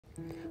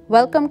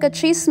Welcome ka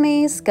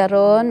chismis,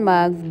 karon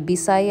mag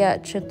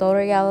Bisaya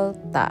tutorial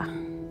ta.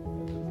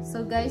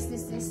 So guys,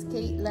 this is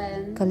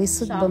Caitlin.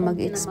 Kalisod ba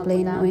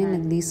mag-explain oy,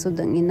 naglisod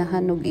ang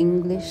inahan og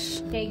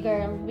English. Okay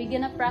girl, we're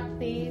gonna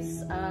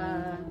practice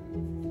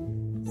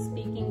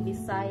speaking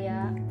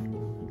Bisaya.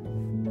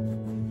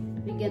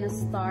 We're gonna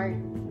start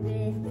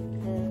with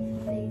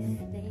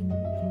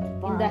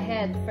in the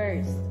head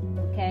first,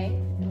 okay?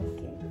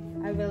 Okay.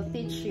 I will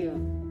teach you.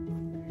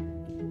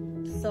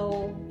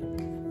 So,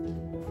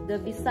 the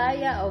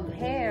Bisaya of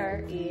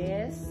hair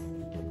is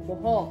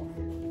buhok.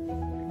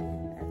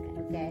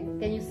 Okay,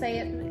 can you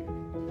say it?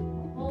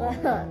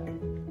 Buhok.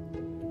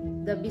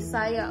 The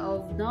Bisaya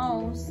of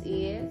nose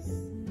is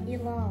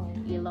Ilong.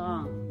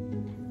 ilong.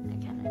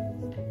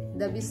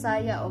 The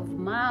Bisaya of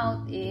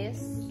mouth is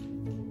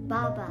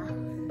Baba.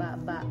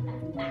 baba.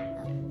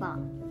 Ba.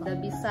 The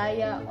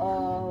Bisaya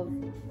of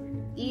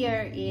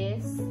ear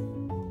is,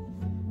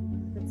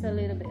 it's a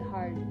little bit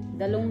hard,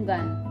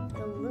 dalungan.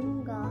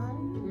 Dalungan.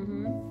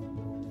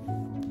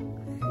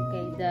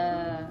 Okay, the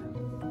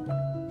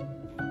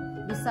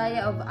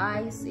Bisaya of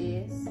eyes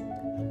is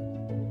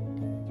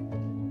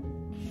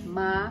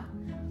Mala.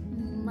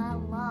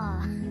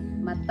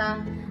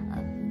 mata.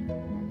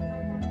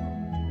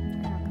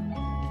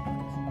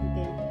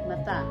 Okay,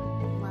 mata.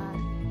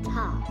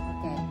 Mata.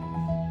 Okay.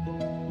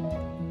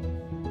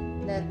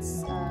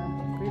 Let's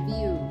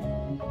review.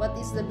 What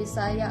is the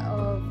Bisaya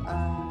of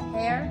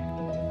hair?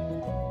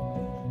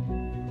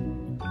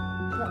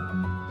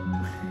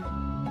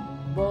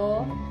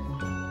 Bo.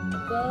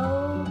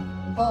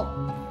 Hok.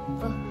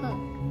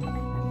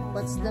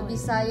 What's the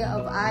Bisaya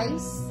of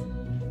eyes?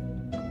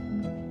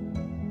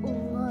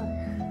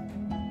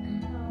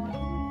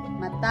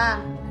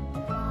 Mata.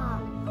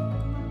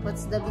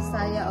 What's the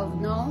Bisaya of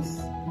nose?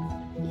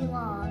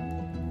 Ilong.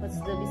 What's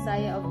the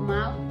Bisaya of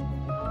mouth?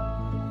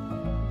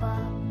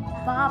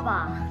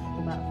 Baba.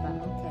 Baba.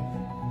 Okay.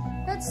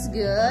 That's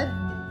good.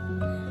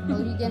 All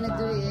you're gonna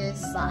do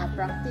is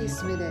practice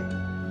with it.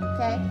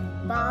 Okay?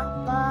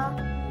 Baba.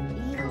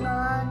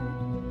 Ilong.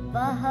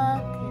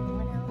 Bahak.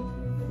 And what else?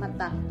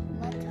 Mata.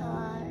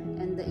 Mata.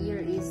 And the ear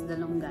is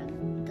dalungan.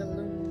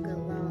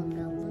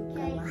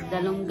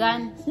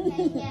 Dalungan.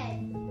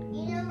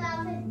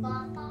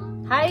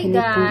 Hi Kini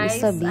kung guys!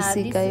 isa,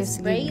 busy kayo, This is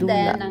sige, Brayden,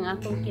 dula. ang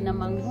akong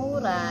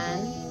kinamanghuran.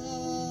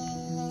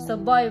 So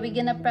boy, we're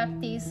gonna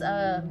practice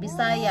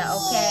Bisaya,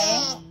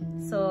 okay?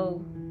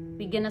 So,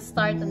 we're gonna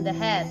start on the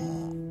head.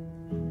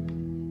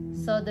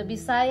 So, the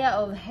Bisaya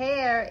of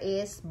hair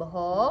is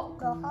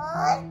buhok.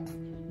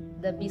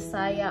 The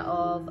Bisaya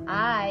of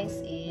eyes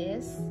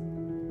is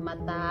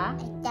mata.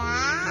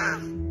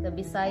 The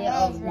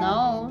Bisaya of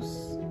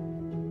nose.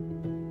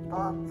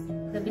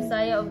 The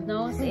Bisaya of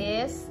nose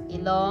is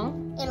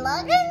ilong.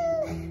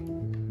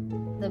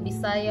 The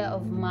Bisaya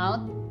of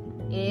mouth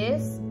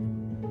is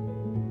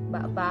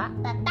baba.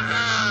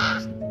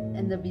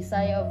 And the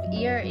Bisaya of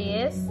ear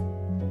is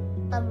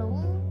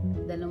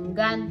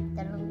dalungan.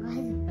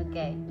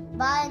 Okay.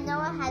 But I know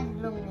it has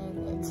lung in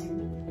it.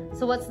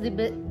 So what's the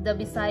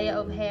Bisaya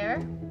of hair?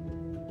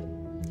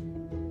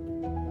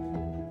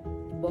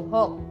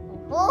 Buhok.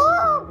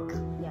 Look!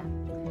 Yeah.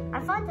 I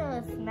thought it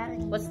was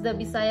smelly. What's the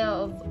Bisaya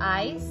of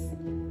eyes?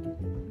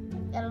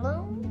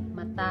 Ilong?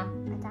 Mata.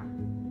 Mata.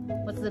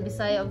 What's the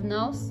Bisaya of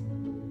nose?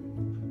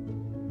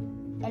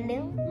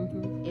 Ilong?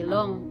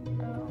 Ilong.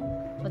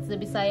 What's the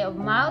Bisaya of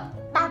mouth?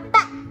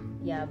 Baba.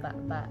 Yeah,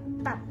 baba.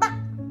 Baba.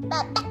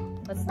 Baba.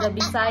 What's the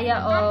Bisaya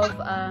of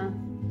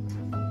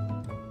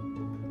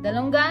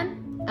dalungan?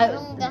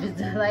 Dalungan.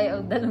 Bisaya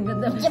of dalungan.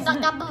 What's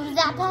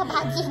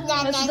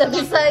What's the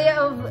Bisaya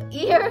of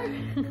ear?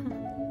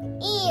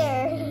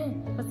 Ear.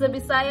 What's the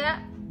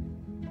Bisaya?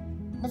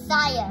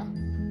 Bisaya.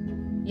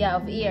 Yeah,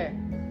 of ear.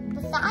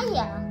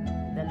 Bisaya.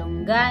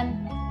 Dalungan.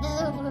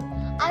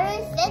 I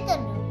already said the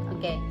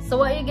Okay, so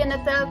what are you gonna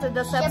tell to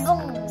the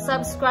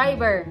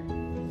subscriber?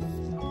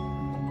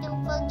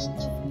 Don't forget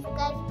to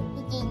subscribe to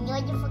the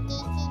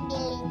notification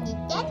bell in the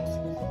text.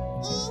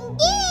 And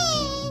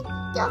then,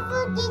 don't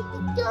forget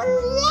to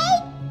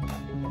like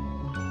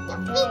the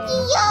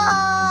video.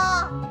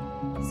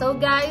 So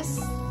guys,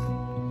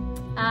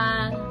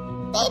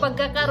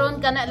 pagkakaroon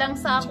ka na lang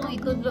sa akong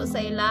itudlo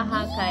sa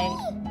ilaha kay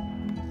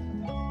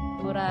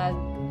murag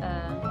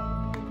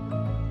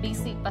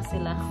busy pa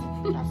sila.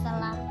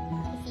 Masalah.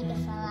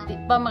 Masalah. Di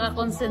pa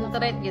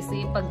makakonsentrate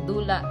kasi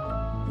pagdula.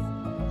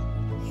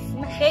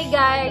 Okay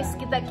guys,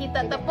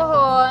 kita-kita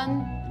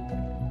tapohon.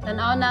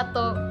 Tanaw na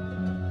to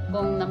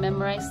kung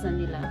na-memorize na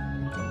nila.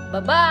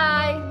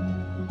 Bye-bye!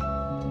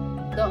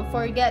 Don't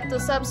forget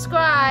to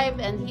subscribe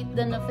and hit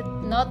the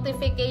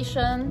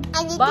notification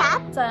And the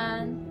tap.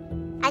 button.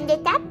 And the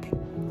tap.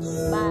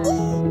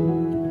 Bye!